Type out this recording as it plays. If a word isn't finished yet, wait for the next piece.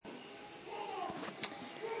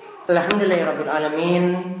Alhamdulillahirabbil alamin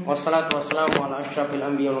wassalatu wassalamu ala asyrafil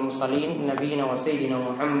anbiya'i wal mursalin nabiyina wa sayyidina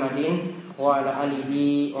Muhammadin wa ala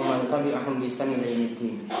alihi wa man tabi'ahum bi ihsan ila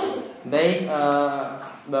yaumil. Baik,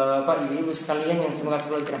 Bapak Ibu sekalian yang semoga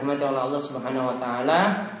selalu dirahmati oleh Allah Subhanahu wa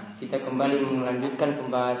taala, kita kembali melanjutkan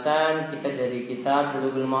pembahasan kita dari kitab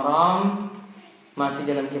Bulughul Maram. Masih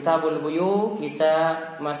dalam kitabul buyu, kita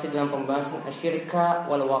masih dalam pembahasan asyirka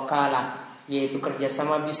wal wakalah, yaitu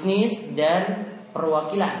kerjasama bisnis dan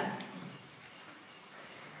perwakilan.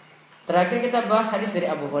 Terakhir kita bahas hadis dari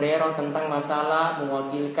Abu Hurairah tentang masalah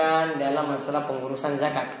mewakilkan dalam masalah pengurusan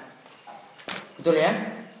zakat. Betul ya?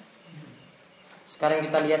 Sekarang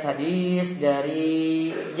kita lihat hadis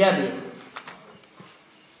dari Jabir.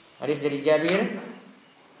 Hadis dari Jabir,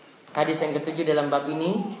 hadis yang ketujuh dalam bab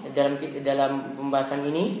ini, dalam pembahasan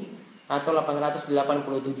ini, atau 887.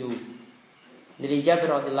 Dari Jabir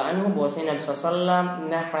radhiyallahu anhu bahwasanya Nabi sallallahu alaihi wasallam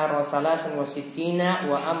nahara salasan wa sittina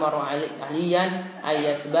wa amara aliyan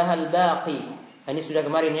ayatbahal baqi. Ini sudah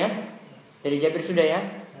kemarin ya. Dari Jabir sudah ya.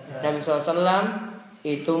 Nabi sallallahu alaihi wasallam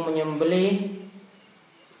itu menyembelih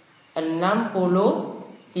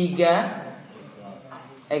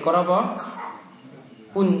 63 ekor apa?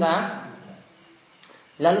 Unta.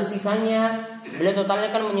 Lalu sisanya beliau totalnya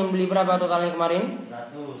kan menyembelih berapa totalnya kemarin?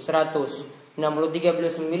 100. 63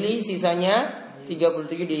 beliau sembelih, sisanya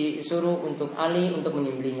 37 disuruh untuk Ali untuk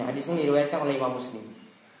menyembelihnya. Hadis ini diriwayatkan oleh Imam Muslim.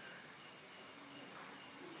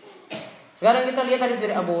 Sekarang kita lihat hadis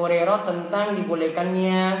dari Abu Hurairah tentang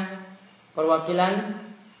dibolehkannya perwakilan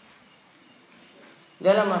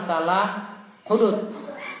dalam masalah hudud.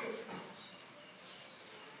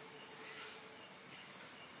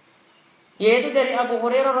 Yaitu dari Abu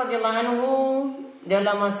Hurairah radhiyallahu anhu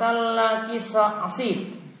dalam masalah kisah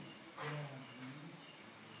asif.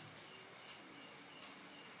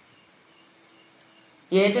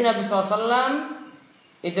 Yaitu Nabi SAW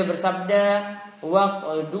itu bersabda,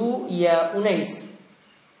 waqdu ya Unais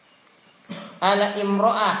ala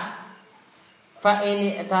imro'ah fa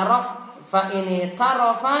ini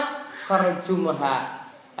tarafat farjumha.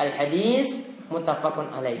 Al hadis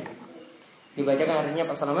muttafaqun alaih. Dibacakan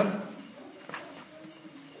artinya Pak Salamat.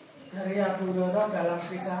 Dari Abu Hurairah dalam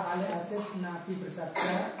kisah Al-Asif, Nabi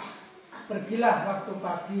bersabda, pergilah waktu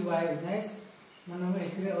pagi wahai Unais menemui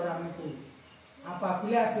istri orang itu.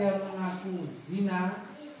 Apabila dia mengaku zina,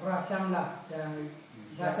 rajamlah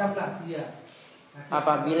dia.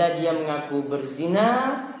 Apabila dia mengaku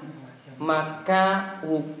berzina, maka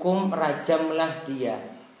hukum rajamlah dia.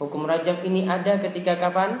 Hukum rajam ini ada ketika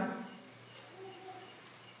kapan?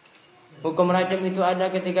 Hukum rajam itu ada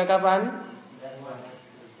ketika kapan?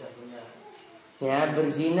 Ya,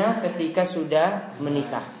 berzina ketika sudah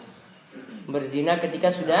menikah. Berzina ketika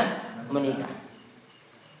sudah menikah.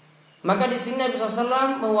 Maka di sini Nabi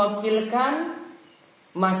SAW mewakilkan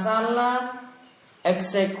masalah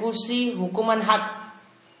eksekusi hukuman had.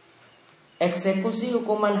 Eksekusi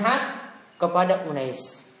hukuman had kepada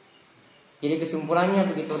Unais. Jadi kesimpulannya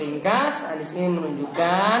begitu ringkas, hadis ini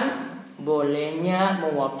menunjukkan bolehnya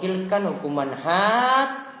mewakilkan hukuman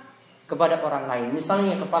had kepada orang lain.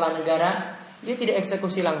 Misalnya kepala negara, dia tidak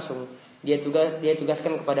eksekusi langsung. Dia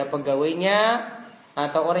tugaskan kepada pegawainya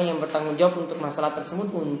atau orang yang bertanggung jawab untuk masalah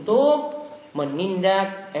tersebut untuk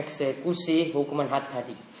menindak eksekusi hukuman had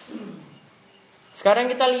tadi. Sekarang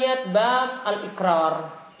kita lihat bab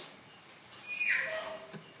al-iqrar.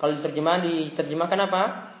 Kalau diterjemahkan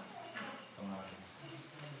apa?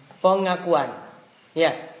 Pengakuan.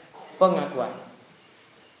 Ya, pengakuan.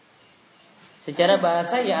 Secara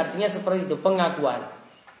bahasa ya artinya seperti itu, pengakuan.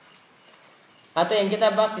 Atau yang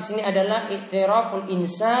kita bahas di sini adalah i'tiraful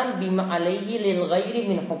insan bima alaihi lil ghairi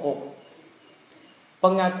min huquq.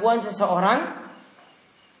 Pengakuan seseorang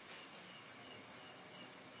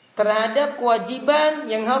terhadap kewajiban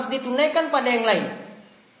yang harus ditunaikan pada yang lain.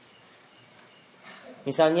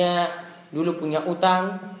 Misalnya dulu punya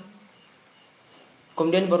utang,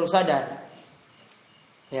 kemudian baru sadar,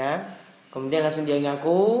 ya, kemudian langsung dia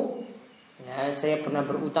ngaku, ya, saya pernah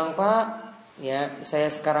berutang Pak. Ya, saya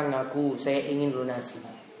sekarang ngaku saya ingin lunasi.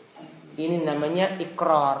 Ini namanya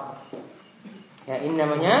ikrar. Ya, ini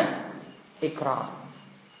namanya ikrar.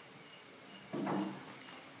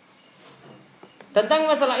 Tentang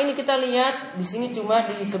masalah ini kita lihat di sini cuma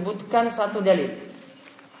disebutkan satu dalil.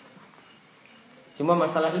 Cuma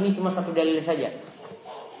masalah ini cuma satu dalil saja.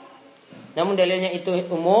 Namun dalilnya itu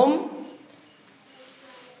umum,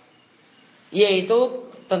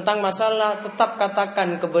 yaitu tentang masalah tetap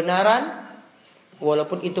katakan kebenaran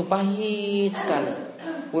walaupun itu pahit sekali,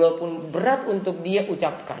 walaupun berat untuk dia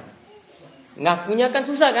ucapkan. Ngakunya kan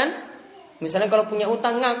susah kan? Misalnya kalau punya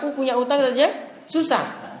utang, ngaku punya utang saja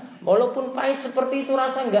susah. Walaupun pahit seperti itu,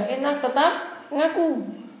 rasa nggak enak, tetap ngaku.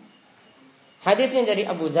 Hadisnya dari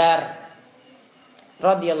Abu Dzar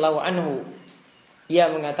radhiyallahu anhu.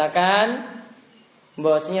 Ia mengatakan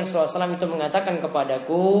bahwasanya Rasulullah SAW itu mengatakan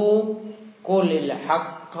kepadaku, qulil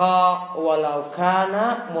haqqa walau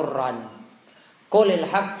kana murran. Qulil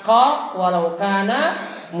haqqa walau kana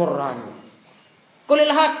murran.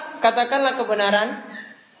 Qulil haqq, katakanlah kebenaran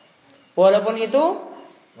walaupun itu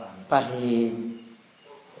pahit.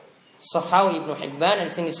 Sahawi Ibnu Hibban, di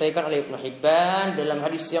sini disahihkan oleh Ibnu Hibban dalam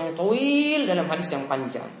hadis yang tawil, dalam hadis yang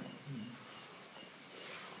panjang.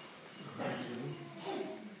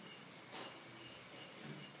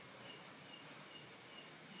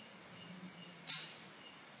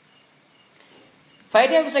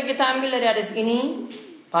 Faedah yang bisa kita ambil dari hadis ini,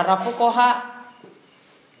 para fuqaha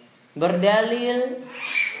berdalil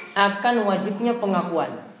akan wajibnya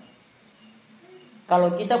pengakuan.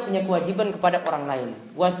 Kalau kita punya kewajiban kepada orang lain,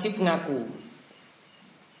 wajib ngaku.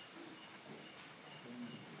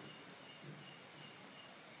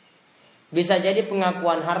 Bisa jadi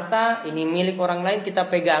pengakuan harta ini milik orang lain kita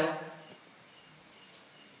pegang,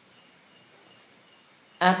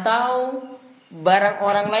 atau barang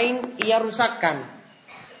orang lain ia rusakkan.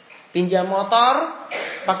 Pinjam motor,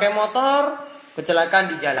 pakai motor,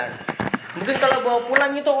 kecelakaan di jalan. Mungkin kalau bawa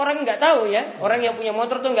pulang itu orang nggak tahu ya, orang yang punya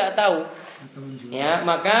motor tuh nggak tahu. Ya,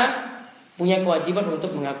 maka punya kewajiban untuk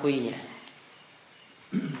mengakuinya.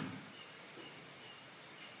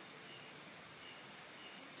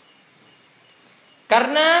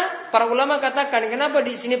 Karena para ulama katakan, kenapa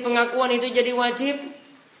di sini pengakuan itu jadi wajib?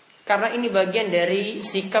 Karena ini bagian dari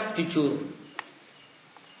sikap jujur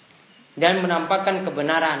dan menampakkan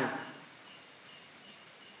kebenaran,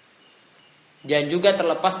 dan juga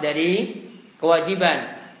terlepas dari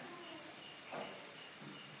kewajiban.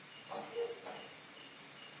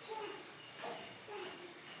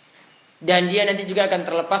 Dan dia nanti juga akan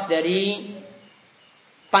terlepas dari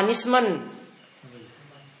punishment,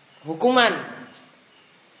 hukuman.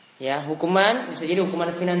 Ya, hukuman bisa jadi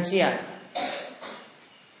hukuman finansial.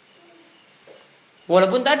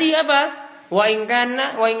 Walaupun tadi apa? Wa in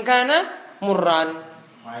kana murran.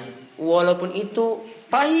 Walaupun itu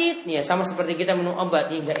pahit, ya sama seperti kita minum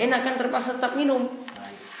obat, ya enggak enak kan, terpaksa tetap minum.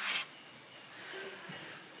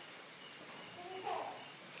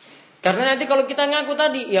 Karena nanti kalau kita ngaku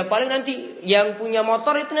tadi, ya paling nanti yang punya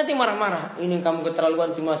motor itu nanti marah-marah. Ini kamu keterlaluan,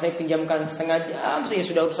 cuma saya pinjamkan setengah jam, saya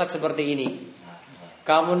sudah rusak seperti ini.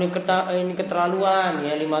 Kamu ini keterlaluan,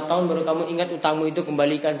 ya 5 tahun baru kamu ingat utangmu itu,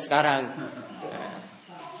 kembalikan sekarang.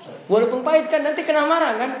 Walaupun pahit kan, nanti kena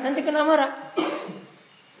marah kan, nanti kena marah.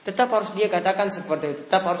 Tetap harus dia katakan seperti itu,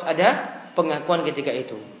 tetap harus ada pengakuan ketika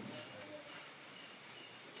itu.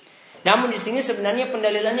 Namun di sini sebenarnya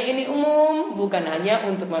pendalilannya ini umum, bukan hanya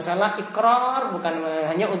untuk masalah ikrar, bukan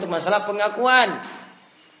hanya untuk masalah pengakuan.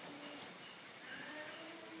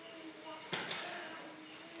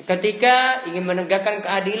 Ketika ingin menegakkan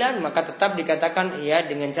keadilan, maka tetap dikatakan ya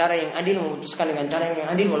dengan cara yang adil, memutuskan dengan cara yang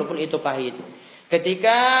adil walaupun itu pahit.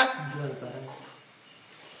 Ketika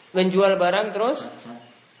menjual barang terus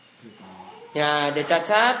ya ada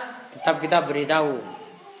cacat, tetap kita beritahu.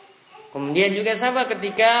 Kemudian juga sama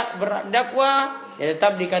ketika berdakwah, ya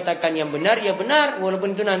tetap dikatakan yang benar ya benar,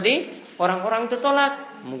 walaupun itu nanti orang-orang itu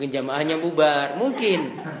tolak, mungkin jamaahnya bubar,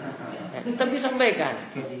 mungkin ya, tetap disampaikan.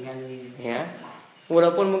 Ya,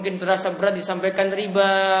 walaupun mungkin terasa berat disampaikan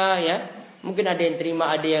riba, ya mungkin ada yang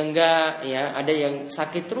terima, ada yang enggak, ya ada yang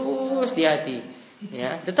sakit terus di hati,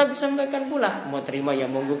 ya tetap disampaikan pula. Mau terima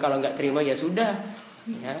ya monggo, kalau enggak terima ya sudah,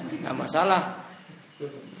 ya enggak masalah.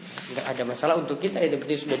 Enggak ada masalah untuk kita, itu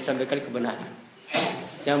berarti sudah disampaikan kebenaran.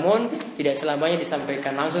 Namun tidak selamanya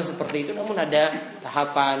disampaikan langsung seperti itu, namun ada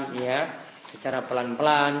tahapan ya, secara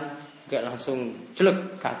pelan-pelan, enggak langsung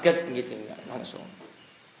celuk kaget gitu, enggak langsung.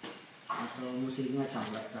 Atau musiknya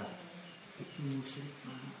sampai kan.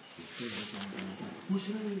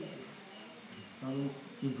 Musik kalau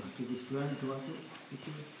nyembah tujuan doa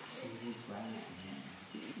itu sirih banget.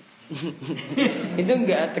 Itu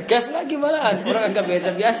enggak tegas lagi malahan, orang agak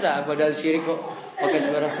biasa-biasa, padahal syirik kok pakai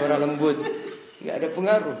suara-suara lembut, enggak ada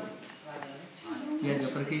pengaruh. Biar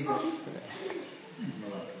enggak pergi.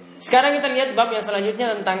 Sekarang kita lihat bab yang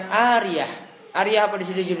selanjutnya tentang ariyah. Ariyah apa di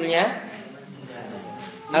situ judulnya?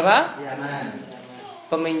 Apa?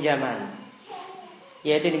 Peminjaman.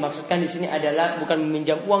 Yaitu dimaksudkan di sini adalah bukan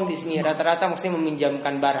meminjam uang di sini, rata-rata maksudnya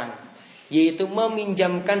meminjamkan barang, yaitu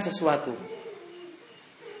meminjamkan sesuatu.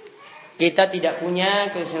 Kita tidak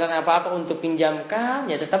punya kesulitan apa-apa untuk pinjamkan,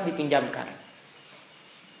 ya tetap dipinjamkan.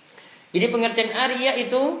 Jadi pengertian ariyah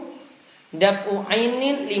itu daf'u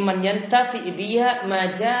ainin liman yantafi biha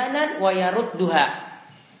majanan wa yarudduha.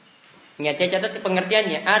 Ingat ya, catat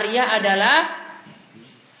pengertiannya. Ariyah adalah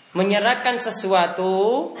menyerahkan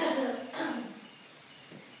sesuatu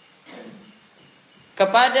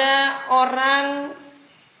kepada orang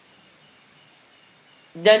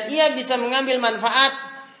dan ia bisa mengambil manfaat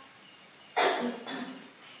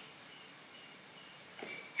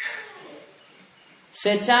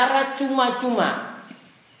secara cuma-cuma.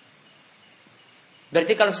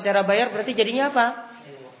 Berarti kalau secara bayar berarti jadinya apa?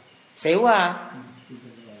 Sewa.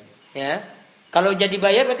 Ya. Kalau jadi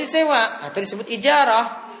bayar berarti sewa atau disebut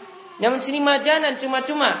ijarah. Namun sini majanan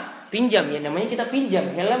cuma-cuma, pinjam ya, namanya kita pinjam.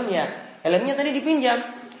 Helmnya tadi dipinjam.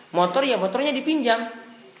 Motor ya, motornya dipinjam.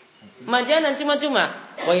 Majanan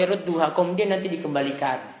cuma-cuma. Wa yarudduha, kemudian nanti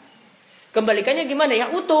dikembalikan. Kembalikannya gimana? Ya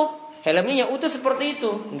utuh. Helmnya ya utuh seperti itu.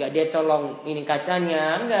 Enggak dia colong ini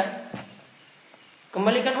kacanya, enggak.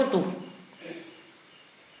 Kembalikan utuh.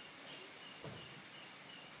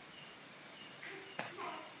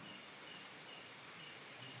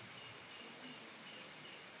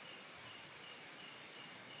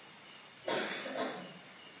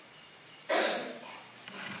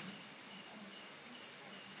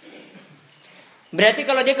 Berarti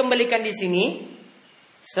kalau dia kembalikan di sini,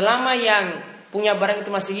 selama yang punya barang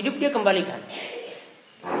itu masih hidup, dia kembalikan.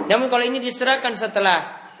 Namun kalau ini diserahkan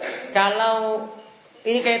setelah, kalau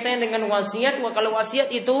ini kaitannya dengan wasiat, kalau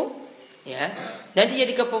wasiat itu ya nanti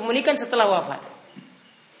jadi kepemilikan setelah wafat.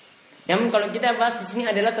 Namun kalau kita bahas di sini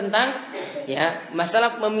adalah tentang ya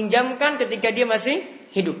masalah meminjamkan ketika dia masih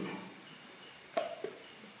hidup.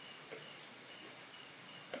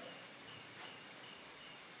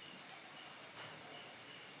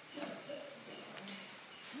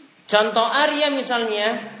 Contoh Arya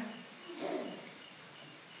misalnya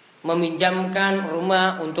meminjamkan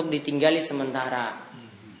rumah untuk ditinggali sementara,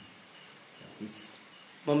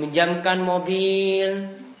 meminjamkan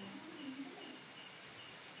mobil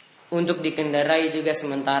untuk dikendarai juga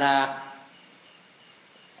sementara,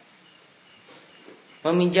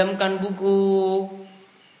 meminjamkan buku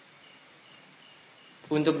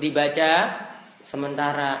untuk dibaca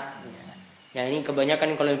sementara. Ya ini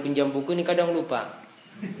kebanyakan kalau pinjam buku ini kadang lupa.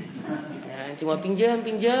 Ya, cuma pinjam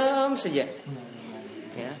saja.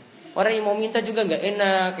 Ya. Orang yang mau minta juga nggak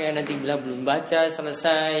enak, kayak nanti bilang belum baca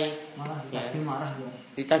selesai.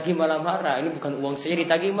 Ditagih malah marah. Ini bukan uang saya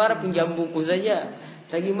ditagih marah, pinjam buku saja,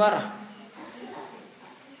 ditagih marah.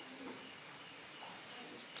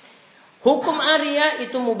 Hukum Arya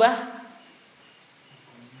itu mubah.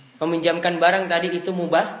 Meminjamkan barang tadi itu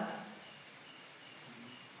mubah.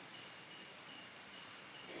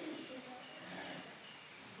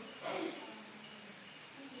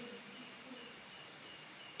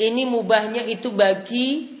 Ini mubahnya itu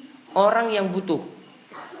bagi orang yang butuh.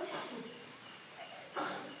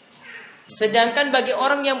 Sedangkan bagi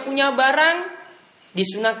orang yang punya barang,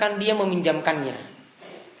 disunahkan dia meminjamkannya.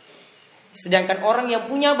 Sedangkan orang yang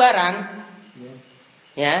punya barang,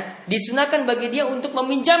 ya, disunahkan bagi dia untuk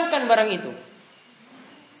meminjamkan barang itu.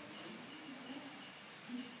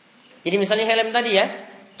 Jadi misalnya helm tadi ya,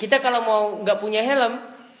 kita kalau mau nggak punya helm,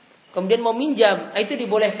 kemudian mau minjam, itu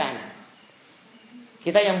dibolehkan.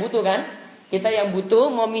 Kita yang butuh kan? Kita yang butuh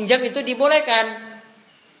mau minjam itu dibolehkan.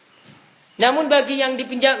 Namun bagi yang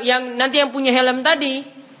dipinjam, yang nanti yang punya helm tadi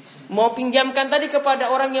mau pinjamkan tadi kepada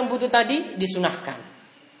orang yang butuh tadi, disunahkan.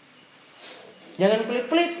 Jangan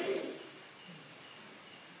pelit-pelit.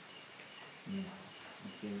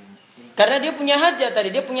 Karena dia punya hajat tadi,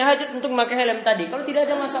 dia punya hajat untuk memakai helm tadi. Kalau tidak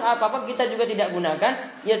ada masalah apa-apa, kita juga tidak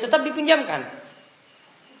gunakan, ya tetap dipinjamkan.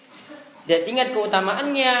 Dan ingat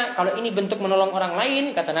keutamaannya, kalau ini bentuk menolong orang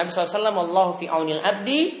lain, kata Nabi SAW, Wallahu fi aunil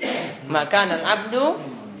abdi, maka al abdu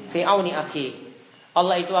fi auni akhi.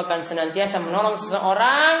 Allah itu akan senantiasa menolong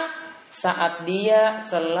seseorang saat dia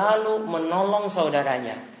selalu menolong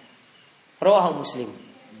saudaranya. Rawahu Muslim.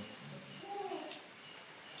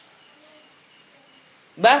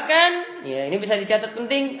 Bahkan, ya ini bisa dicatat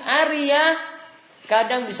penting, ariyah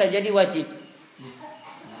kadang bisa jadi wajib.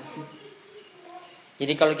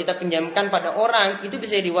 Jadi kalau kita pinjamkan pada orang, itu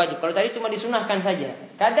bisa jadi wajib. Kalau tadi cuma disunahkan saja,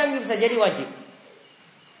 kadang bisa jadi wajib.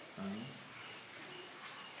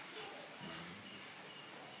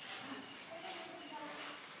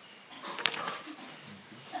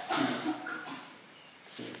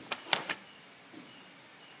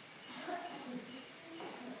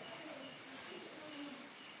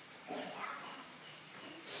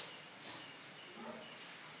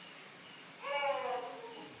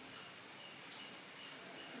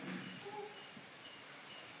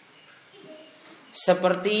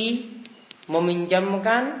 Seperti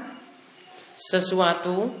meminjamkan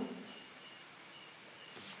sesuatu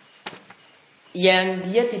yang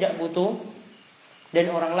dia tidak butuh dan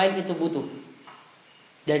orang lain itu butuh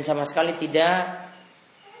dan sama sekali tidak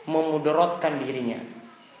memudaratkan dirinya.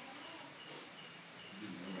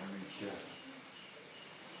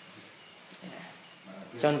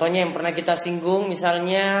 Contohnya yang pernah kita singgung,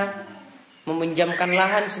 misalnya meminjamkan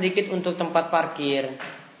lahan sedikit untuk tempat parkir.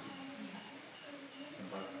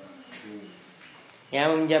 Ya,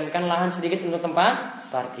 meminjamkan lahan sedikit untuk tempat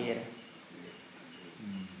parkir.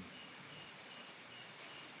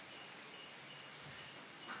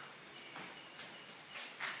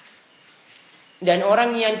 Dan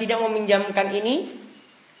orang yang tidak meminjamkan ini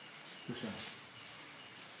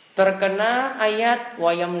terkena ayat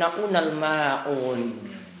wa yamnaunal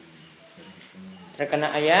maun.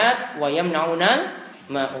 Terkena ayat wa yamnaunal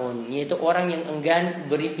maun, yaitu orang yang enggan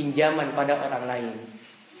beri pinjaman pada orang lain.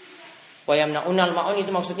 Wa yamnaunal maun itu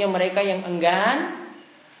maksudnya mereka yang enggan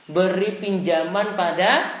beri pinjaman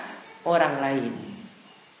pada orang lain.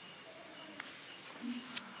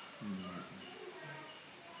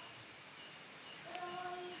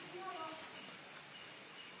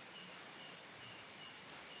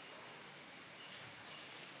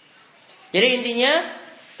 Jadi intinya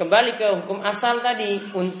kembali ke hukum asal tadi,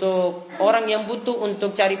 untuk orang yang butuh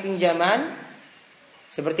untuk cari pinjaman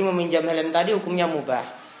seperti meminjam helm tadi hukumnya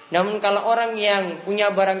mubah. Namun kalau orang yang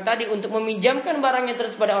punya barang tadi untuk meminjamkan barangnya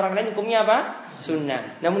terus pada orang lain hukumnya apa?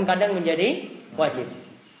 Sunnah. Namun kadang menjadi wajib.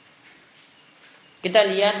 Kita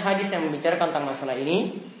lihat hadis yang membicarakan tentang masalah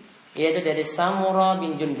ini, yaitu dari Samurah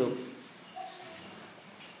bin Jundub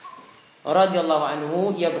radhiyallahu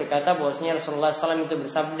anhu. Ia berkata bahwasanya Rasulullah SAW itu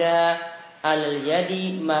bersabda, alal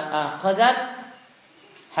yadi ma'akhadat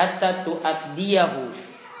hatta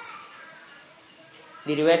tu'addiyahu.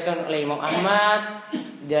 Diriwayatkan oleh Imam Ahmad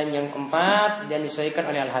dan yang keempat dan disahihkan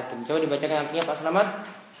oleh Al-Hakim. Coba dibacakan artinya Pak Slamet.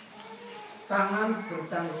 Tangan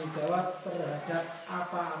bertanggung jawab terhadap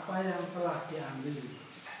apa-apa yang telah diambil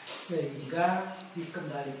sehingga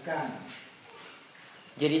dikembalikan.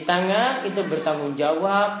 Jadi tangan itu bertanggung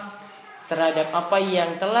jawab terhadap apa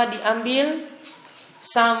yang telah diambil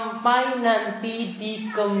sampai nanti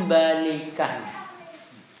dikembalikan.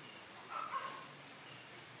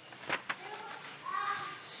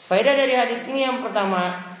 Faedah dari hadis ini yang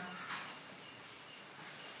pertama,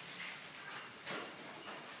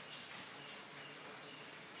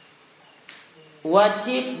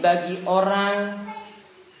 wajib bagi orang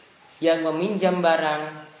yang meminjam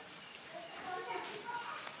barang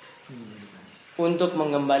untuk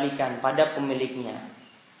mengembalikan pada pemiliknya.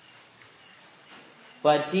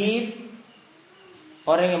 Wajib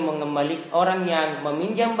orang yang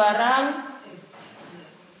meminjam barang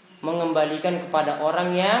mengembalikan kepada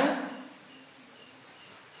orang yang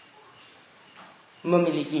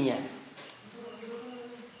memilikinya.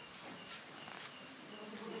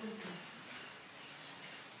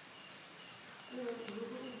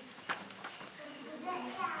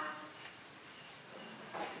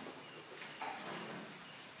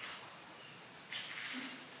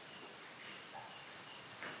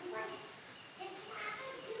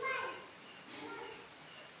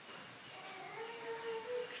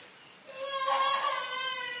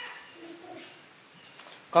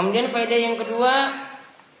 Kemudian faedah yang kedua,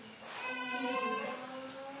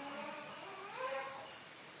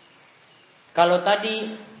 kalau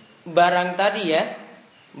tadi barang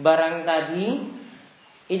tadi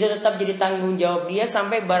itu tetap jadi tanggung jawab dia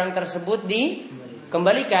sampai barang tersebut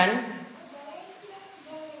dikembalikan.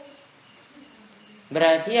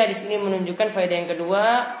 Berarti hadis ini menunjukkan faedah yang kedua,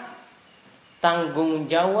 tanggung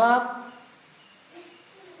jawab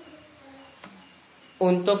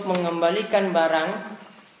untuk mengembalikan barang.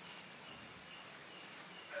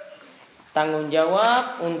 Tanggung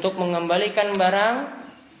jawab untuk mengembalikan barang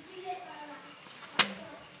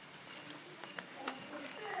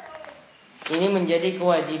ini menjadi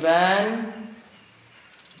kewajiban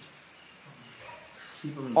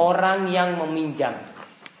orang yang meminjam.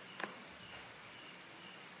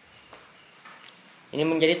 Ini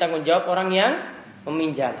menjadi tanggung jawab orang yang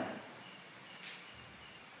meminjam.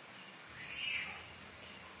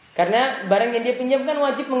 Karena barang yang dia pinjamkan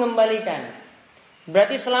wajib mengembalikan.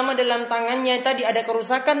 Berarti selama dalam tangannya tadi ada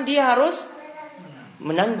kerusakan, dia harus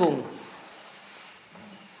menanggung.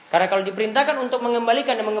 Karena kalau diperintahkan untuk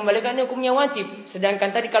mengembalikan dan mengembalikan ini hukumnya wajib.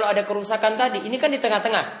 Sedangkan tadi kalau ada kerusakan tadi, ini kan di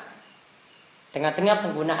tengah-tengah. Tengah-tengah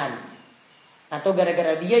penggunaan. Atau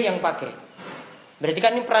gara-gara dia yang pakai. Berarti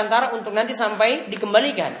kan ini perantara untuk nanti sampai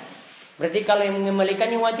dikembalikan. Berarti kalau yang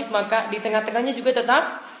mengembalikannya wajib, maka di tengah-tengahnya juga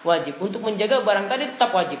tetap wajib. Untuk menjaga barang tadi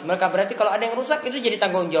tetap wajib. Maka berarti kalau ada yang rusak itu jadi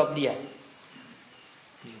tanggung jawab dia.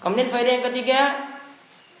 Kemudian faedah yang ketiga,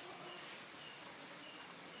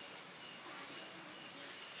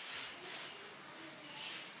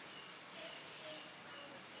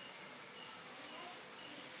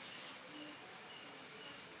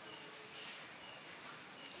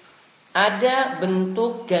 ada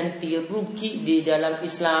bentuk ganti rugi di dalam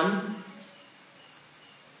Islam.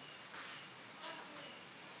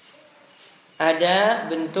 Ada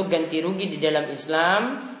bentuk ganti rugi di dalam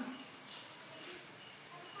Islam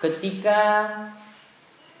ketika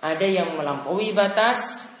ada yang melampaui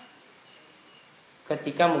batas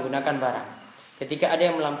ketika menggunakan barang. Ketika ada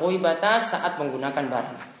yang melampaui batas saat menggunakan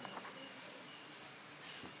barang.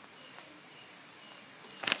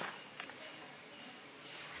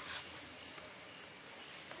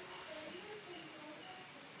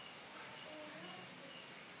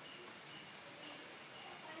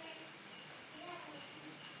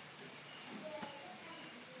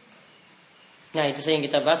 Nah, itu saja yang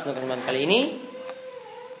kita bahas untuk kesempatan kali ini.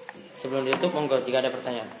 Sebelum ditutup, monggo jika ada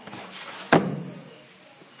pertanyaan.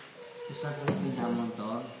 Ustaz, pinjam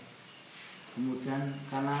motor, kemudian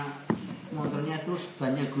karena motornya itu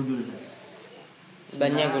bannya gundul,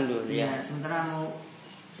 Bannya gundul, ya. Sementara mau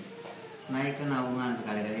naik ke Naungan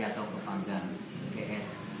berkali-kali atau ke Panggang, GS.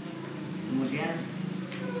 Kemudian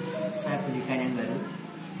saya belikan yang baru,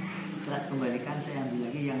 setelah saya kembalikan saya ambil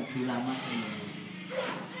lagi yang dulu lama ini.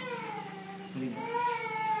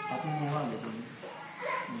 Tapi nyewa gitu,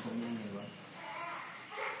 motornya nyewa.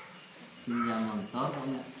 Pinjam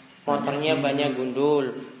motornya banyak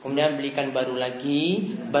gundul, kemudian belikan baru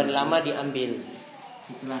lagi, baru lama diambil.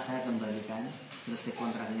 Setelah saya kembalikan, selesai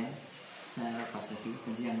kontraknya, saya lepas lagi,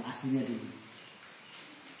 tapi yang aslinya dulu.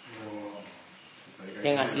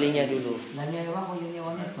 Yang aslinya dulu. Nah nyewa,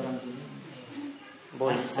 nyewanya barang dulu.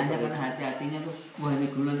 Boleh. Hanya karena hati-hatinya tuh, wah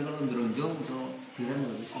ini gulung kalau ngeronjong, so bilang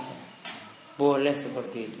nggak bisa. Boleh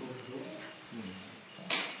seperti itu.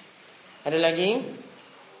 Ada lagi?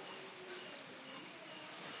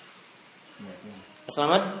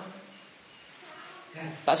 Selamat.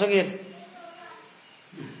 Pak Sugir.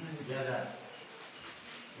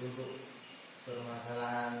 Untuk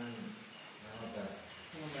permasalahan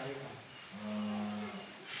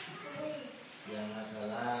yang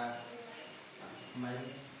masalah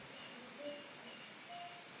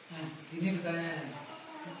ini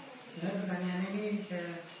pertanyaan ini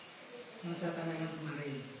saya tanyakan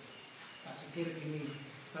kemarin Pak Sugir ini.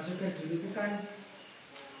 Pak Sugir dulu itu kan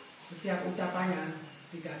setiap ucapannya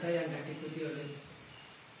tidak ada yang tidak diikuti oleh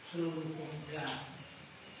seluruh pemuda.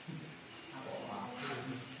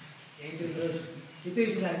 Ya itu terus itu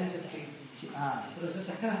istilahnya seperti itu. Terus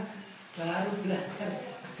setelah baru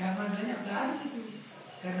belajar agama saya baru itu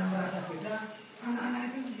karena merasa beda.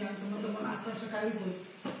 Anak-anak itu yang teman-teman akrab sekalipun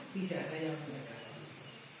tidak ada yang mendekati.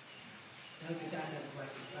 Dan tidak ada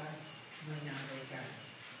kewajiban menyampaikan.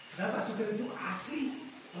 Karena Pak Sugir itu asli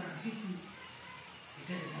orang situ.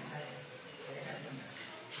 Beda dengan saya. Saya kan benar.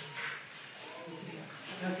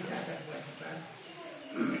 Dan tidak ada kewajiban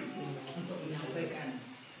untuk menyampaikan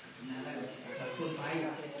kebenaran ataupun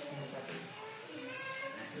baik.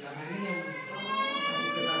 Nah, selama ini yang masih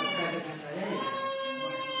terlalu dengan saya ya.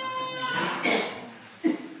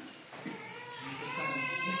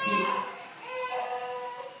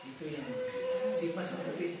 Itu yang sifat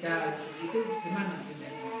seperti itu gimana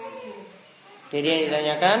tindaknya? Jadi yang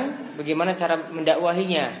ditanyakan bagaimana cara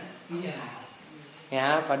mendakwahinya? Iya.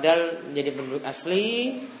 Ya, padahal jadi penduduk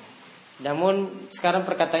asli, namun sekarang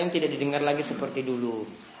perkataannya tidak didengar lagi seperti dulu.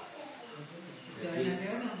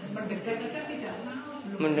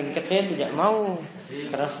 Mendekat saya tidak mau,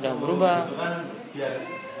 karena sudah berubah. Itu kan biar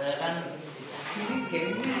saya kan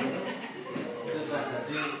jadi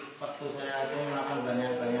waktu saya itu melakukan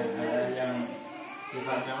banyak hal yang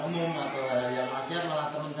sifatnya umum atau hal yang maksiat,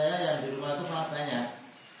 malah teman saya yang di rumah itu malah banyak.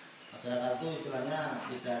 Masyarakat itu istilahnya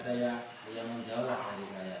tidak ada yang menjauh lah dari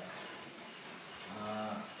saya.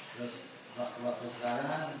 Terus waktu sekarang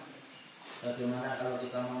kan bagaimana kalau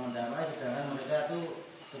kita mau mendakwai, sedangkan mereka tuh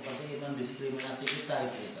seperti mendiskriminasi kita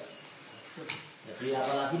gitu. Jadi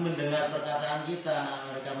apalagi mendengar perkataan kita,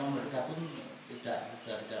 mereka mau mendekat pun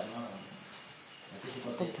tidak mau. Jadi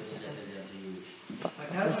seperti itu jadi.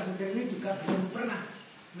 Padahal Pak Sugir ini juga belum pernah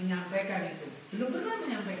menyampaikan itu, belum pernah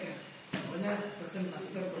menyampaikan. Pokoknya pesan Pak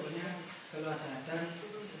Sugir, pokoknya kalau ada adzan,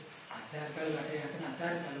 kalau ada yang kena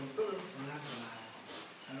adzan, kalau sholat.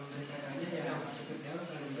 Kalau mereka tanya ya Pak Sugir jawab,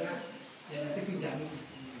 kalau enggak ya nanti pinjami.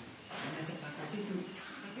 Hanya sebatas itu.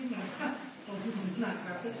 Tapi mereka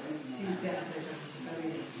tidak ada sama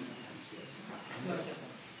sekali. Itu aja.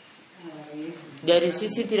 Dari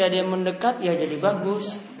sisi tidak ada yang mendekat, ya jadi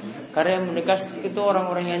bagus. Karena yang mendekat itu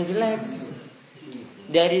orang-orang yang jelek.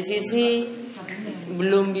 Dari sisi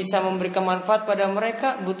belum bisa memberikan manfaat pada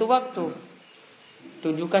mereka, butuh waktu.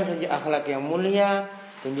 Tunjukkan saja akhlak yang mulia,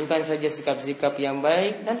 tunjukkan saja sikap-sikap yang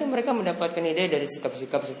baik, nanti mereka mendapatkan ide dari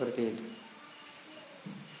sikap-sikap seperti itu.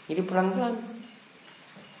 Jadi pelan-pelan.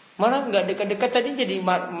 Malah nggak dekat-dekat tadi jadi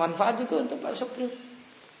manfaat juga untuk Pak Sopri.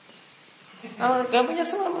 Agamanya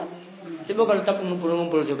selamat. Coba kalau tetap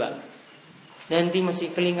ngumpul-ngumpul coba. Nanti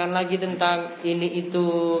masih kelingan lagi tentang ini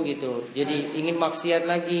itu gitu. Jadi ingin maksiat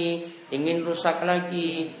lagi, ingin rusak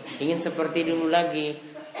lagi, ingin seperti dulu lagi.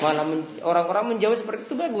 Malah orang-orang menjauh seperti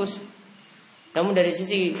itu bagus. Namun dari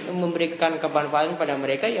sisi memberikan kemanfaatan pada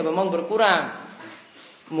mereka ya memang berkurang.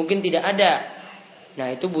 Mungkin tidak ada. Nah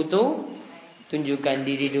itu butuh tunjukkan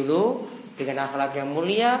diri dulu dengan akhlak yang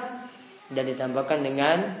mulia dan ditambahkan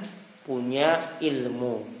dengan punya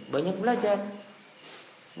ilmu. Banyak belajar.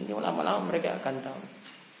 Ini lama-lama mereka akan tahu.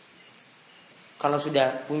 Kalau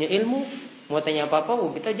sudah punya ilmu, mau tanya apa-apa,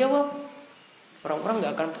 kita jawab. Orang-orang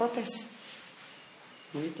nggak akan protes.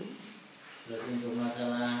 Begitu. Terus untuk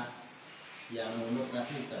masalah yang menurut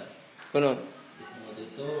tadi kan, Menurut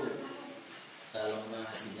itu kalau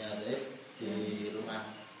mengajinya di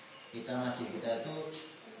rumah kita ngaji kita itu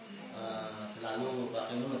selalu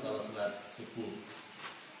pakai menurut kalau sholat subuh.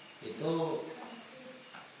 Itu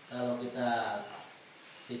kalau kita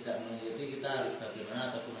tidak mengikuti kita harus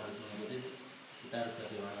bagaimana ataupun harus mengikuti kita harus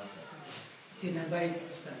bagaimana? Tidak baik,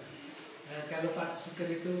 Ustaz. Kalau Pak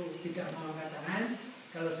Sugeng itu tidak mau angkat tangan,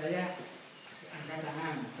 kalau saya angkat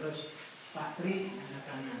tangan, terus Pak Tri angkat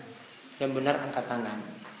tangan. yang benar angkat tangan.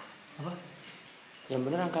 Apa? Yang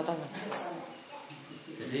benar angkat tangan.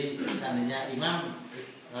 Jadi seandainya imam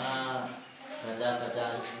baca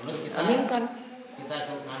menurut kita Aminkan. kita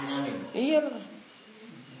amin. Iya.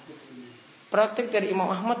 Praktek dari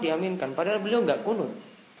Imam Ahmad diaminkan, padahal beliau nggak kunut.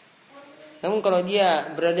 Namun kalau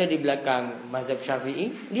dia berada di belakang mazhab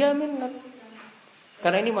Syafi'i, dia aminkan.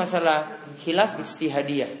 Karena ini masalah khilaf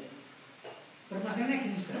ijtihadiyah. Permasalahannya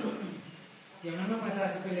gini, Ustaz. Yang memang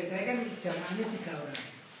masalah sepele, saya kan jamaahnya 3 orang.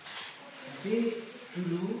 Jadi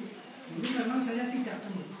dulu memang saya tidak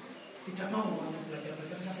mau belajar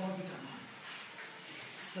saya tidak mau.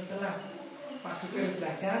 Setelah Pak Sugeng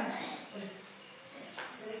belajar,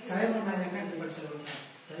 saya menanyakan kepada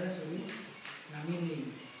saya suruh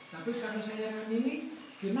ngamini. Tapi kalau saya ngamini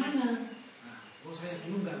gimana? Saya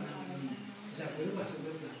dulu nggak ngamini. Saya dulu Pak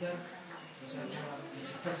Sugeng belajar, saya jawab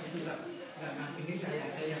sudah itu nggak ngamini, saya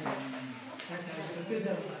aja yang ngamini. Saya cari seperti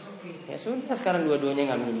saya Pak Sugeng. Ya sudah, sekarang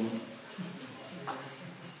dua-duanya ngamini.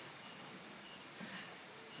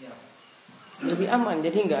 Lebih aman,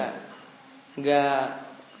 jadi nggak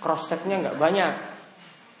cross checknya nggak banyak,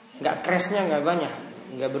 nggak crashnya nggak banyak,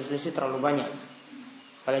 nggak berselisih terlalu banyak.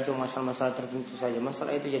 Paling cuma masalah-masalah tertentu saja,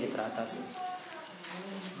 masalah itu jadi teratas.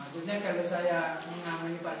 Maksudnya kalau saya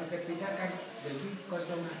mengamini Pak Sugeng tidak kan, jadi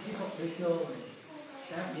kosong ngaji kok beda.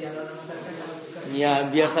 Saya biar orang masyarakat kalau juga. Ya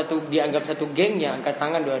biar dianggap satu geng ya, angkat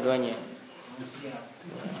tangan dua-duanya. Siap.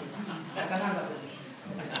 Katakan Pak.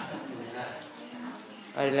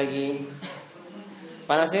 Ada lagi?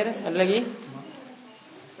 Pak Nasir, ada lagi?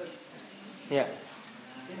 Ya.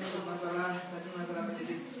 Ini untuk masalah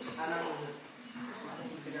mendidik anak,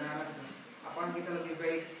 apakah kita lebih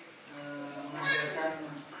baik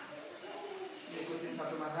mengajarkan ikutin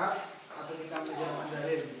satu mazhab atau kita menjalankan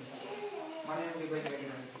dalil? Mana yang lebih baik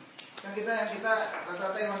kira-kira? Kan kita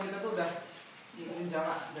rata-rata imam kita tuh udah ikutin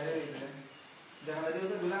jamak dalil gitu kan. Sedangkan tadi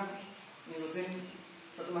Ustaz bilang ngikutin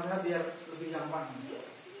satu mazhab biar lebih gampang.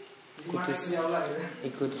 Jadi mana yang jauh lah gitu.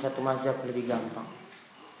 Ikut satu mazhab lebih gampang.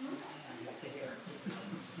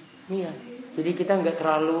 Iya, jadi kita nggak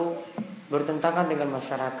terlalu bertentangan dengan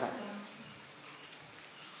masyarakat.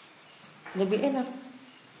 Lebih enak.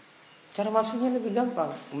 Cara masuknya lebih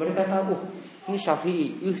gampang. Mereka tahu, ini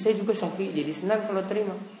Syafi'i, saya juga Syafi'i, jadi senang kalau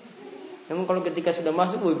terima. Namun kalau ketika sudah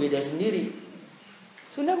masuk, beda sendiri.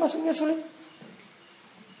 Sudah masuknya sulit.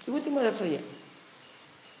 Ikuti mazhab saja.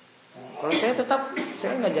 Kalau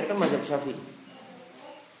saya mengajarkan mazhab Syafi'i.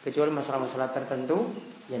 Kecuali masalah-masalah tertentu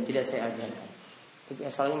yang tidak saya ajarkan. Tapi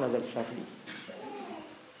asalnya mazhab Syafi'i.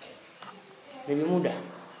 Lebih mudah.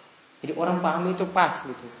 Jadi orang paham itu pas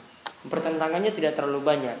gitu. Pertentangannya tidak terlalu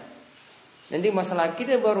banyak. Nanti masalah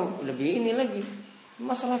akidah baru lebih ini lagi.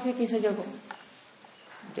 Masalah fikih saja kok.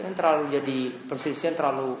 Jangan terlalu jadi persisian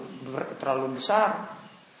terlalu besar.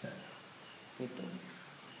 Gitu.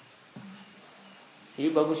 Jadi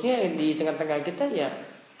bagusnya di tengah-tengah kita ya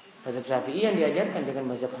mazhab Syafi'i yang diajarkan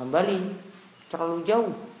dengan mazhab Hambali terlalu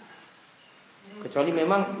jauh. Kecuali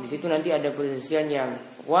memang di situ nanti ada persisian yang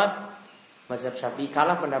kuat, mazhab Syafi'i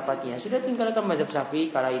kalah pendapatnya, sudah tinggalkan mazhab Syafi'i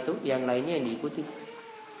kala itu, yang lainnya yang diikuti.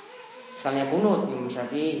 Misalnya kunut, Imam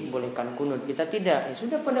Syafi'i bolehkan kunut, kita tidak, ya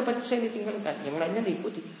sudah pendapat itu saya ditinggalkan, yang lainnya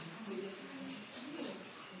diikuti.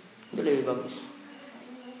 Itu lebih bagus.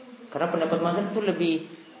 Karena pendapat mazhab itu lebih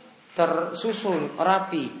tersusun,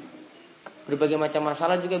 rapi. Berbagai macam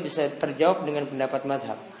masalah juga bisa terjawab dengan pendapat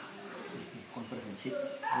mazhab.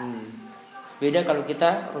 Beda kalau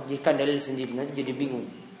kita rujihkan dalil sendiri, nanti jadi bingung.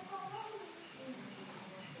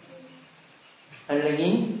 Ada lagi?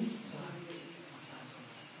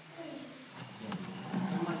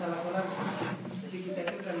 Masalah sholat. Jadi kita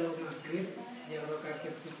itu kalau maghrib yang rakaat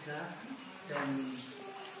ketiga dan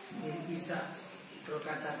isya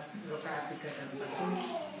rakaat 3 dan 4 itu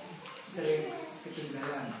sering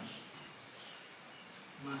ketinggalan.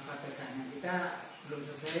 Maka tegaknya kita belum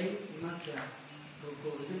selesai, imam sudah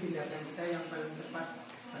rukuk. Itu tindakan kita yang paling tepat.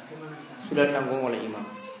 Bagaimana kita? Sudah ditanggung oleh imam.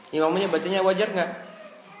 Imamnya bacanya wajar nggak?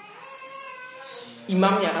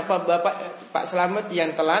 Imamnya apa Pak Slamet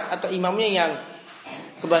yang telat atau imamnya yang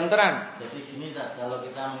kebanteran? Jadi gini, kalau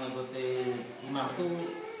kita mengikuti imam itu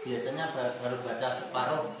biasanya baru baca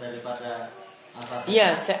separuh daripada Al-Fatihah. Iya,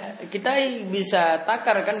 kita bisa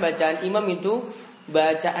takar kan bacaan imam itu,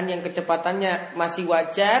 bacaan yang kecepatannya masih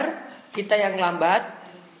wajar, kita yang lambat,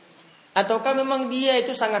 ataukah memang dia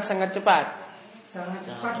itu sangat-sangat cepat? Sangat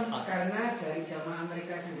cepat karena dari jamaah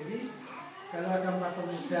mereka sendiri, kalau ada 4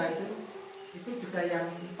 pemuda itu juga yang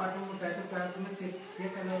 4 pemuda itu ke masjid, dia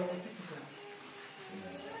kalau itu juga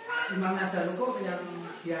imamnya ada rukuk yang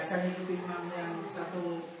biasa ngikuti imam yang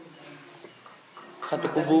satu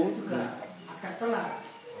kubu juga agak telat.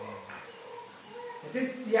 Jadi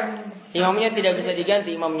yang imamnya tidak bisa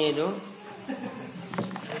diganti imamnya itu.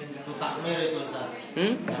 Itu takmir itu Ustaz.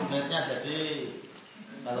 Takmirnya jadi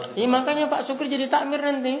kalau Iya makanya Pak Sukri jadi takmir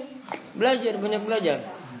nanti. Belajar, banyak belajar.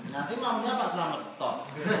 nanti imamnya Pak Slamet tok.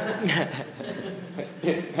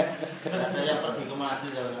 Ada yang pergi ke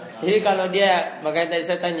masjid. Jadi kalau dia, makanya tadi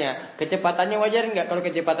saya tanya, kecepatannya wajar enggak? Kalau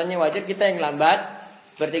kecepatannya wajar, kita yang lambat,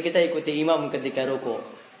 berarti kita ikuti imam ketika rukuk.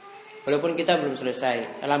 Walaupun kita belum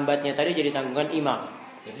selesai, lambatnya tadi jadi tanggungan imam.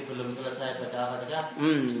 Jadi belum selesai baca Al-Fatihah.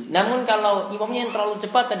 Namun kalau imamnya yang terlalu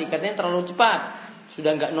cepat tadi, katanya terlalu cepat,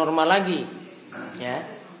 sudah enggak normal lagi, ya,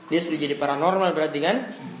 dia sudah jadi paranormal berarti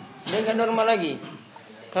kan? Sudah enggak normal lagi.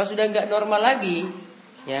 Kalau sudah enggak normal lagi,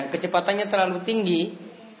 ya kecepatannya terlalu tinggi,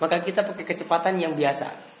 maka kita pakai kecepatan yang biasa.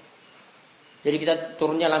 Jadi kita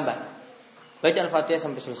turunnya lambat, baca Al-Fatihah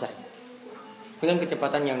sampai selesai dengan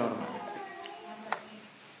kecepatan yang normal.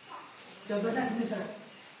 Contohnya gini,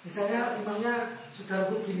 misalnya imamnya sudah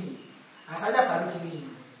rukuk gini, asalnya baru gini.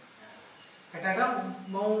 Kadang-kadang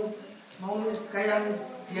mau kayak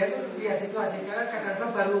dia itu lihat situasi, karena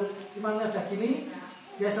kadang-kadang baru imamnya udah gini,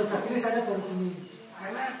 dia sudah gini, saya baru gini.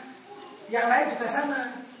 Karena yang lain juga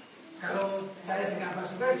sama. Kalau saya dengan Pak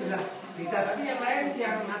Sukri jelas beda, tapi yang lain,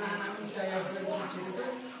 yang anak-anak muda yang sering masjid itu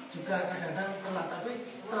juga kadang-kadang telat, tapi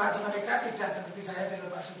telat mereka tidak seperti saya dengan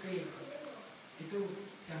Pak Sukri. Itu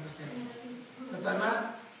yang terjadi.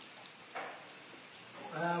 Terutama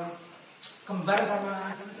kembar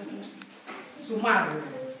sama Sumar,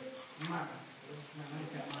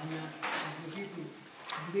 namanya asli itu.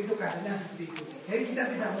 Seperti itu keadaannya seperti itu. Jadi kita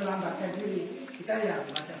tidak melambatkan diri, kita ya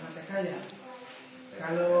baca kaya.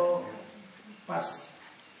 Kalau pas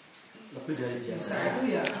Lebih dari bisa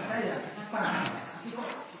itu ya kita ya cepat, tapi kok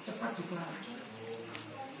cepat juga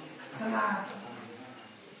telat,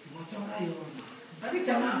 bocor ayo. Tapi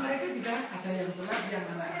jamaah mereka juga ada yang telat, yang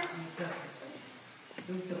anak muda.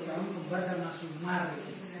 Itu terutama kembar sama Sumar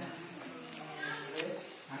gitu.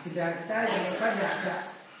 Nah, kita yang lepas ya agak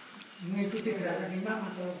mengikuti gerakan imam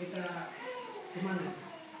atau kita gimana?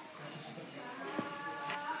 Kasih seperti itu.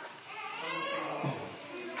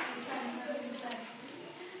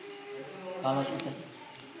 Kalau sudah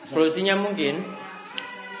Solusinya mungkin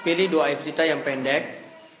pilih doa iftitah yang pendek.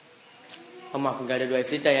 Maaf, enggak ada doa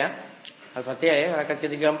iftitah ya. Al-Fatihah ya, rakaat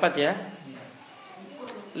ketiga 4 ya.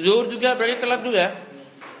 Zuhur juga berarti telat juga.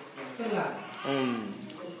 Telat.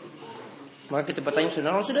 Maka kecepatannya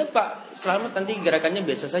sudah. Kalau sudah Pak Selamat, nanti gerakannya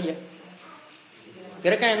biasa saja.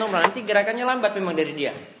 Gerakannya normal, nanti gerakannya lambat memang dari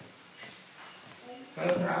dia.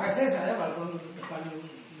 Kalau terawih saya walaupun depan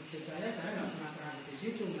masjid saya nggak pernah terawih di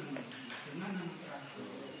situ. Gimana terawih?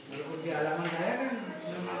 Walaupun di halaman saya kan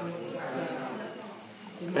memang ada.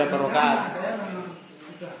 Berapa rakaat? Saya memang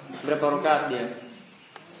sudah. Berapa rakaat dia?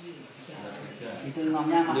 itu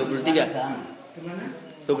imamnya 23. Gimana?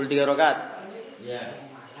 23 rakaat. Ya.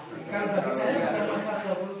 Kalau bagi saya ada masalah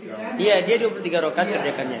 23. Iya, dia 23 rakaat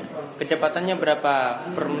kerjakannya. Kecepatannya berapa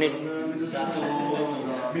per menit?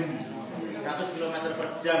 100 km per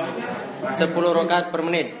jam. 10 rakaat per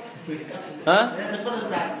menit. Hah? Ya cepat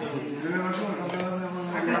Ustaz.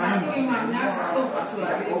 Ada satu imamnya, satu Pak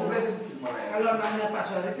Suhari. Kalau namanya Pak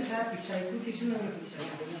Suhari itu saya bisa ikuti, senang itu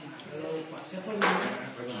saya. Kalau Pak siapa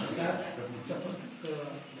namanya? Saya cepat ke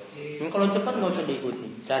Kalau cepat nggak usah diikuti,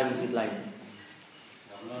 cari masjid lain.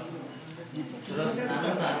 Terus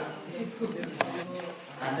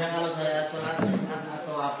kadang kalau saya sholat Jumat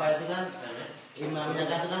atau apa itu kan imamnya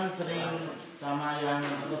kan sering sama yang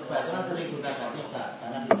khutbah itu kan sering gonta-ganti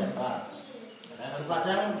karena dijadwal.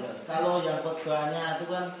 Kadang kalau yang khutbahnya itu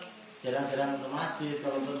kan jarang-jarang ke masjid,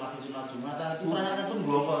 kalau ke masjid Jumatan itu merasa itu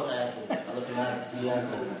bongkol saya itu. Kalau dengar dia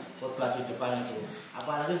khutbah di depan itu,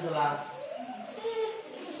 apalagi setelah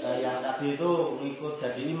yang tadi itu ngikut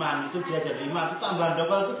jadi imam, itu dia jadi imam, itu tambah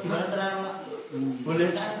dokol itu gimana caranya? Boleh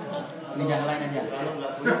kan? Ini yang lain aja. Kalau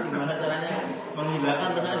nggak boleh gimana caranya menghilangkan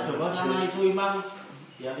ternyata dokol sama itu imam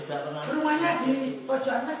yang tidak pernah. Rumahnya di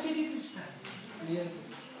pojokan masjid itu. Iya.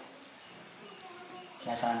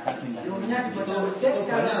 Saya sarankan pindah. Rumahnya di pojokan masjid.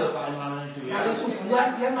 Kalau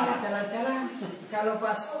subuhan dia malah jalan-jalan. Kalau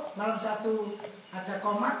pas malam 1 ada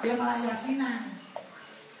komat dia malah yasinan.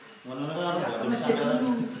 Masjid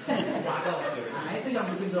dulu. Nah itu yang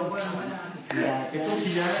bikin dongkol namanya. Itu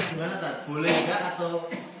bicara gimana tak? Boleh nggak atau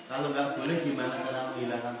kalau nggak boleh gimana cara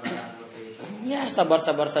menghilangkan perasaan seperti itu? Ya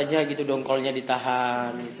sabar-sabar saja gitu, dongkolnya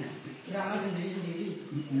ditahan. Jangan sendiri-sendiri.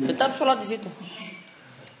 Tetap sholat di situ.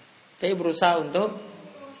 Tapi berusaha untuk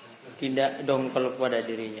tidak dongkol kepada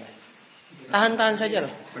dirinya. Tahan-tahan saja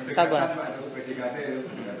lah, sabar.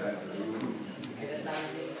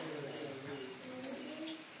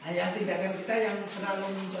 Yang tindakan kita yang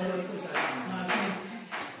selalu mencolok itu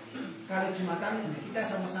kalau Jumatan kita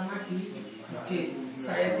sama-sama di masjid.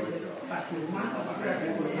 Saya pas di rumah atau berada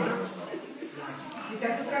di rumah. Kita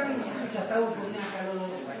itu kan sudah tahu punya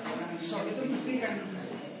kalau sholat itu mesti kan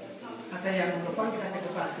ada yang menelpon kita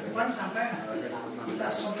ke depan sampai kita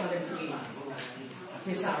sholat paling depan.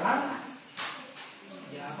 Habis salam,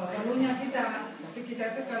 ya apa perlunya kita. Tapi kita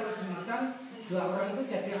itu kalau Jumatan 2 orang itu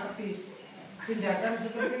jadi artis. Tindakan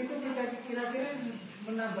seperti itu kita kira-kira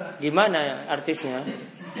menambah. Gimana artisnya?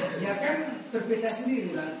 Ya kan berbeda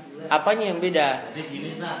sendiri lah. Apanya yang beda? Jadi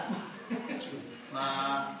gini tak,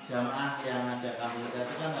 jamaah yang ada kampung kita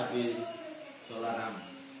itu kan habis sholat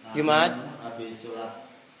Jumat, habis sholat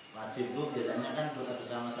wajib itu biasanya kan kita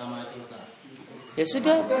bersama-sama itu tak. Ya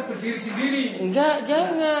sudah. Berdiri sendiri. Enggak,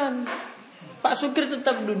 jangan. Pak Sukir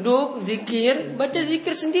tetap duduk, zikir, baca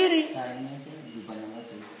zikir sendiri.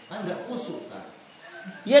 Kan nggak kusuk kan?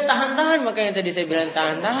 Ya tahan-tahan, makanya tadi saya bilang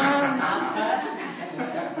tahan-tahan.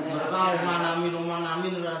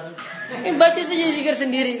 Baca saja zikir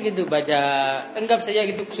sendiri gitu, baca, anggap saja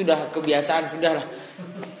gitu, sudah kebiasaan, sudahlah.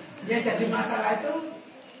 Ya jadi masalah itu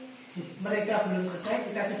mereka belum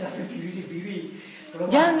selesai, kita sudah berdiri sendiri.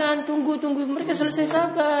 Jangan tunggu mereka selesai,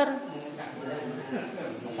 sabar.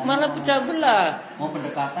 Malah pecah belah. Mau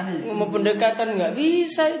pendekatan nggak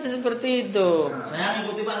bisa itu seperti itu. Saya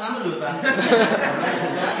ngikuti Pak Namun loh Pak.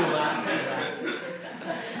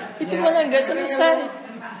 Itu malah nggak selesai.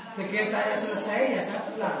 Begitu saya selesai ya saya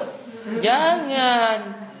pulang. Jangan,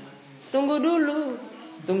 tunggu dulu.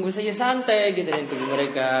 Tunggu saja santai gitu dan tunggu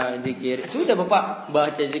mereka zikir. Sudah Bapak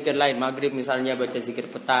baca zikir lain, maghrib misalnya baca zikir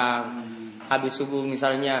petang, habis subuh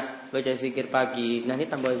misalnya baca zikir pagi. Nah ini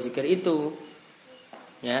tambah zikir itu.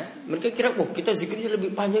 Ya, mereka kira, kita zikirnya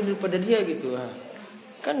lebih panjang daripada dia gitu.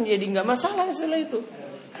 Kan jadi nggak masalah setelah itu.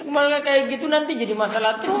 Malah kayak gitu nanti jadi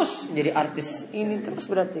masalah terus, jadi artis ini terus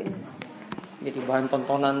berarti. Jadi bahan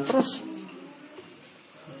tontonan terus.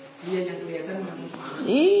 Iya yang kelihatan.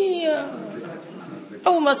 Iya.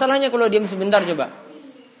 Tahu masalahnya kalau diam sebentar coba.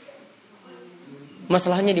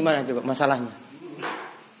 Masalahnya di mana coba? Masalahnya.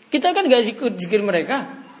 Kita kan nggak zikir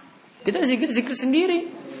mereka. Kita zikir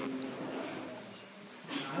sendiri.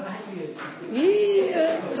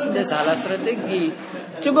 Iya, sudah salah strategi.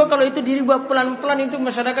 Coba kalau itu dirubah pelan-pelan itu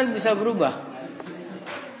masyarakat bisa berubah.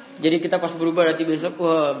 Jadi kita pas berubah nanti besok,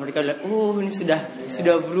 wah mereka lihat, ini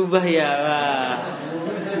sudah berubah ya. Wah.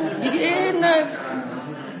 Jadi enak.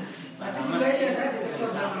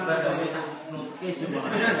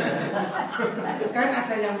 Kan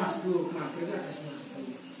ada yang masuk, itu ada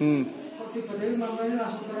semua. Kok tiba-tiba mamanya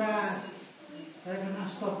langsung keras. Saya kena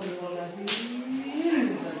stop lagi.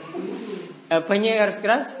 Apanya yang harus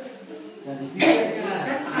keras? Kan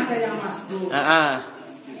ada yang masuk. Nah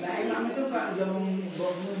imam itu Pak yang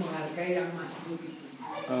menghargai yang masuk itu.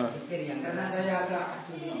 Karena saya agak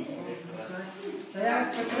saya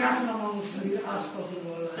keras ngomong sendiri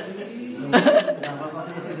astagfirullahaladzim.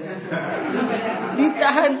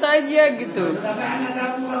 Ditahan saja gitu. Sampai anak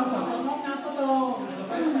saya pulang ngomong apa toh?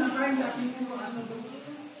 Ngapain nggak bingung kok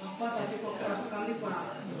apa tadi kok keras sekali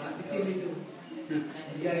Pak? Kecil itu.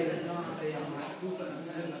 Dia itu ada yang melakukan,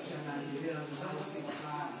 saya nggak bisa mandiri langsung saya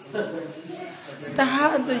istighfar.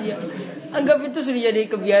 Tahan saja. Anggap itu sudah jadi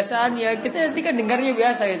kebiasaan ya. Kita nanti kan dengarnya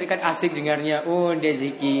biasa gitu kan, asik dengarnya. Oh dia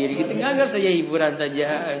zikir gitu. Anggap saja hiburan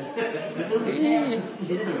saja.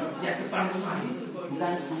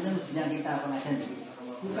 Bukan sedang kita pengajian.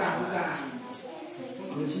 Bukan.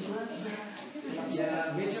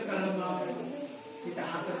 Ya besok kalau mau kita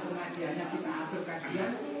atur pengajiannya, kita atur kajian,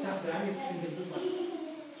 saya berani pinjam rumah.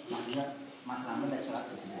 Maksudnya Mas Lamun dari sholat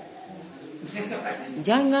itu.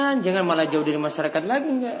 Jangan malah jauh dari masyarakat lagi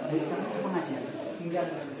enggak. Pengajian.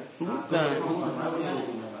 Bukan.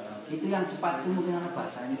 Itu yang cepat itu mungkin apa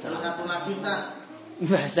bahasanya? Kalau satu lagi tak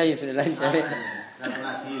Bahasanya sudah lancar. satu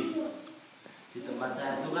lagi di tempat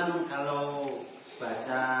saya itu kan kalau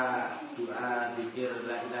baca doa zikir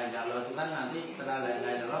la ilaha illallah itu kan nanti setelah la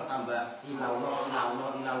ilaha illallah tambah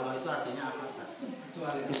ilallah itu artinya apa?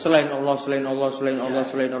 Selain Allah.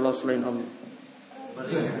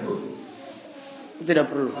 Tidak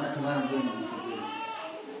perlu.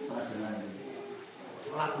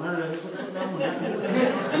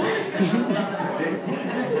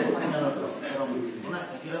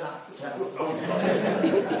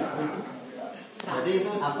 Jadi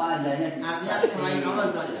itu apa adanya? artinya selain Allah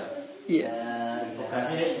itu aja. Iya.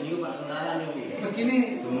 Ini Pak Tentara nih. Begini,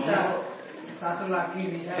 satu lagi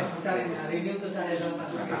nih saya sekali hari ini untuk saya dan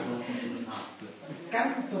Mas Lagi.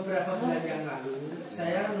 Kan beberapa bulan yang lalu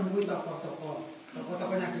saya menemui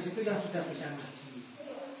tokoh-tokohnya di situ yang sudah bisa ngaji.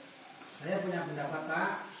 Saya punya pendapat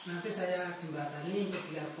Pak, nanti saya jembatani untuk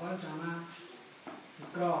dilakukan sama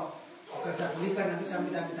mikro. Oke, saya belikan nanti saya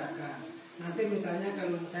minta-mintakan. Nanti misalnya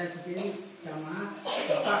kalau saya begini sama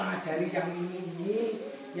Bapak ngajari yang ini,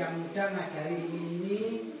 yang muda ngajari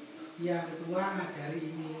ini, yang tua ngajari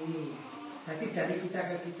ini. Jadi dari kita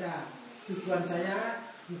ke kita. Tujuan saya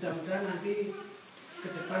mudah-mudahan nanti ke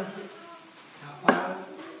depan hafal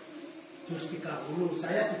juz 30.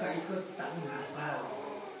 Saya juga ikut tak menghafal.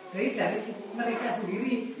 Jadi dari mereka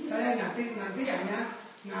sendiri saya nanti hanya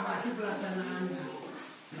ngawasi pelaksanaannya.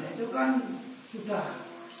 Nah, itu kan sudah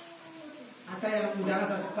ada yang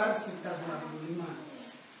undangan tersebar sekitar 95.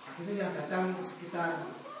 Itu yang datang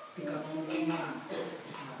sekitar 35.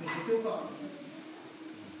 Habis itu kok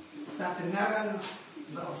saya dengar kan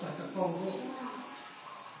nggak usah tepung kok.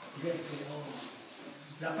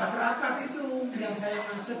 Nah, pas rapat itu yang saya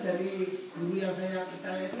maksud dari guru yang saya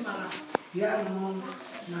percaya itu malah dia ngomong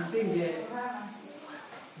nanti dia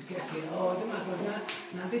GGO itu maksudnya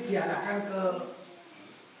nanti diarahkan ke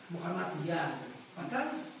Muhammadiyah.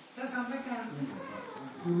 Padahal saya sampaikan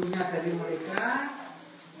gurunya dari mereka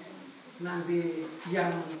nanti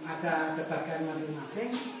yang ada bagian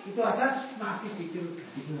masing-masing itu asal masih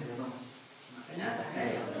dicurigai. Makanya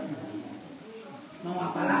saya mau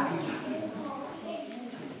apa lagi?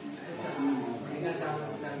 Mendingan saya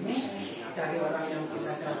kami cari orang yang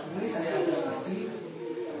bisa saya temui, saya gaji.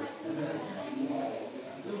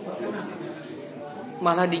 Itu bagaimana?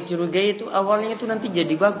 Malah dicurigai itu awalnya itu nanti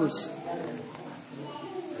jadi bagus.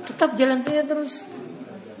 Tetap jalan saja terus.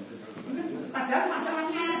 Padahal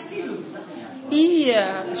masalahnya kecil.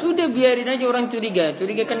 Iya, sudah biarin aja orang curiga.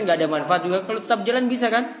 Curiga kan nggak ada manfaat juga. Kalau tetap jalan bisa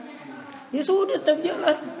kan? Ya sudah tetap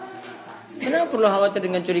jalan. Kenapa perlu khawatir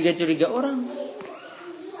dengan curiga-curiga orang?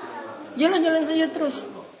 Jalan-jalan saja terus.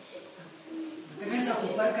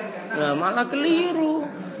 Nah, malah keliru.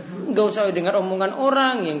 Gak usah dengar omongan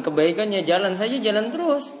orang. Yang kebaikannya jalan saja, jalan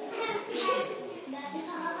terus.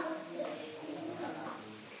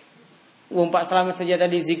 Pak Selamat saja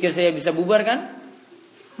tadi zikir saya bisa bubar kan?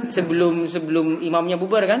 Sebelum imamnya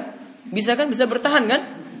bubar kan? Bisa kan? Bisa bertahan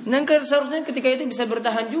kan? Nah, seharusnya ketika itu bisa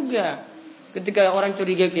bertahan juga. Ketika orang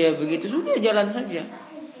curiga kayak begitu, sudah jalan saja.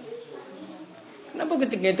 Kenapa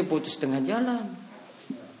ketika itu putus tengah jalan?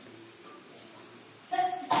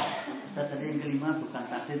 Tadi yang kelima bukan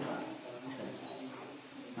takdir Pak.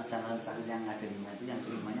 Masalah takdir yang ada 5 itu yang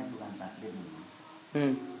kelimanya bukan takdir.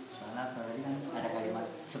 Soalnya tadi kan ada kalimat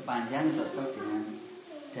sepanjang cocok dengan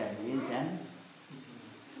dalil dan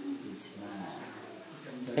ijma.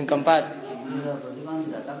 Yang keempat. Iya, berarti kan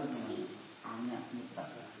tidak takdir namanya mutlak.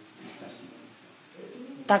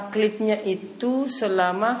 Taklidnya itu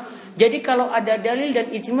selama. Jadi kalau ada dalil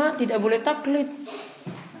dan ijma tidak boleh taklid.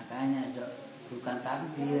 Makanya bukan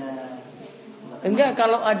takdir. Enggak,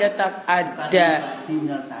 kalau ada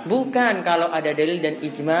bukan kalau ada dalil dan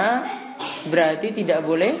ijma berarti tidak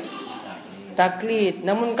boleh taklid.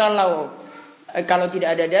 Namun kalau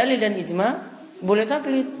tidak ada dalil dan ijma boleh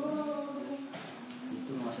taklid.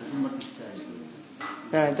 Itu maksudnya merdeka itu.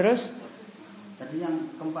 Nah, terus Tadi yang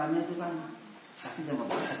keempatnya itu kan takdir yang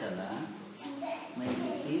keempat adalah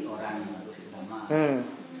mengikuti orang atau ulama.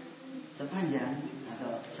 Sepanjang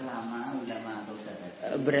selama ulama atau ustaz.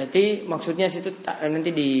 Berarti maksudnya situ nanti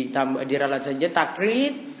ditambah diralat saja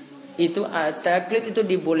taklid itu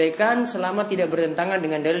dibolehkan selama tidak bertentangan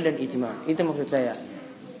dengan dalil dan ijma. Itu maksud saya.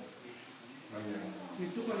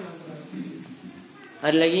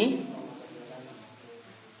 Ada lagi?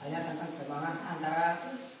 Hanya tentang semangat antara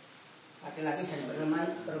laki-laki dan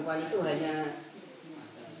perempuan itu hanya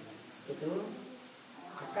itu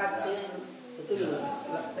dekat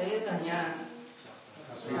itu hanya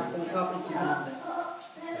satu sop itu.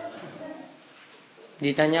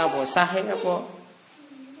 Ditanya apa? Sahih apa?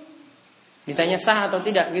 Ditanya sah atau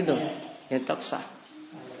tidak gitu? Ya tetap sah.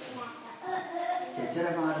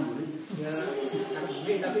 Jajar apa ngarang buri? Ya,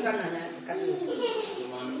 tapi kan hanya dekat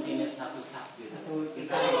Cuma ini satu sak gitu. satu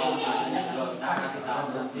tiga Hanya kalau kita kasih tahu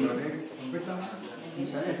berarti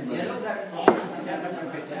misalnya ya lo nggak ada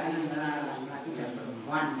perbedaan antara laki dan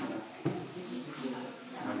perempuan.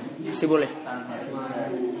 Masih boleh. tanpa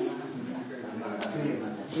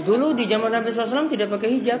Dulu di zaman Nabi SAW tidak pakai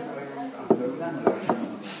hijab.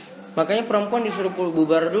 Makanya perempuan disuruh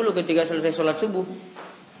bubar dulu ketika selesai sholat subuh,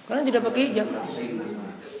 karena tidak pakai hijab.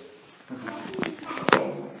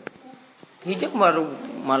 Hijab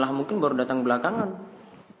malah mungkin baru datang belakangan.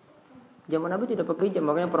 Zaman Nabi tidak pakai hijab,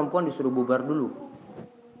 makanya perempuan disuruh bubar dulu.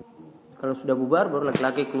 Kalau sudah bubar baru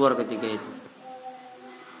laki-laki keluar ketika itu.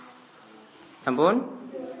 Ampun?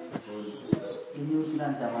 ini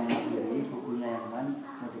usulan zaman sendiri, bukunya yang kan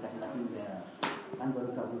mau dikasih lagi enggak, kan baru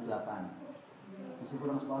 28 masih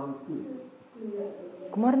kurang separuh itu.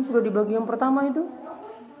 Kemarin sudah dibagi yang pertama itu.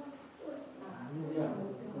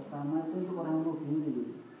 Pertama itu orang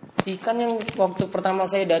begini. Ikan yang waktu pertama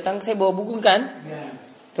saya datang saya bawa buku kan.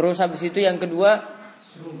 Terus habis itu yang kedua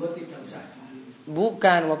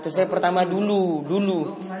bukan waktu saya pertama dulu.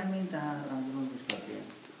 Kemarin minta orang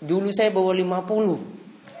Dulu saya bawa 50.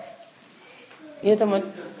 Iya teman.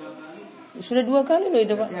 Sudah 2 kali loh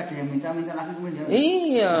itu Pak. ada yang minta lagi kemudian.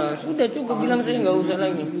 Iya sudah cukup bilang saya nggak usah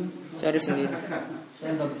lagi. Cari sendiri.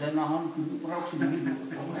 Saya nggak bisa nahan perut sendiri.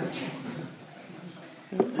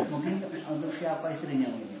 Mungkin untuk siapa istrinya?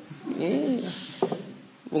 Iya.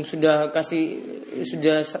 Bung sudah kasih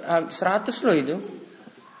sudah 100 loh itu.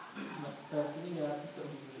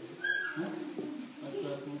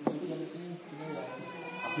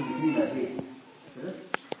 Aku di sini nggak sih. Terus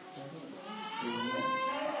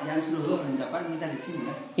yang seluruh mendapat minta di sini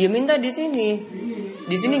ya? Ya minta di sini.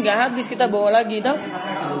 Di sini nggak habis kita bawa lagi tau?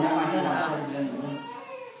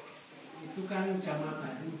 Itu kan jamaah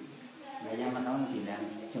baru. Ya yang pertama bilang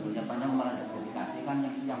jemputnya panjang malah tidak bisa dikasih kan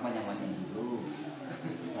yang panjang-panjang dulu.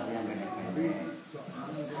 Soalnya yang pendek-pendek.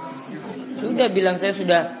 Sudah bilang saya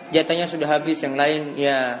sudah jatahnya sudah habis, yang lain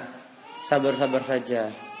ya sabar-sabar saja.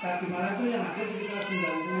 Tadi malam tuh yang ada sekitar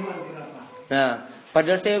 90 atau berapa? Nah,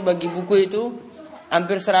 padahal saya bagi buku itu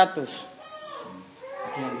hampir 100.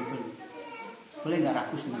 Ada yang dibeli. Boleh nggak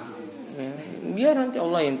rakus nih? Ya, biar nanti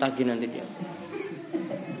Allah yang tagih nanti dia.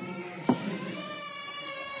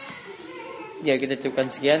 Ya kita cukupkan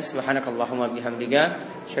sekian. Subhanakallahumma bihamdika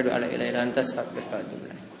asyhadu an la ilaha illa anta astaghfiruka wa atubu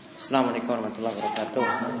ilaik. Assalamualaikum warahmatullahi wabarakatuh.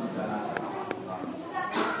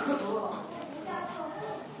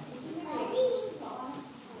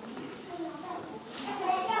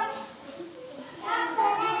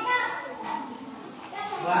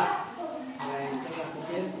 Wah, itu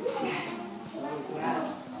masukin kelas.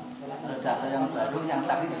 Terus data yang baru yang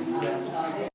tadi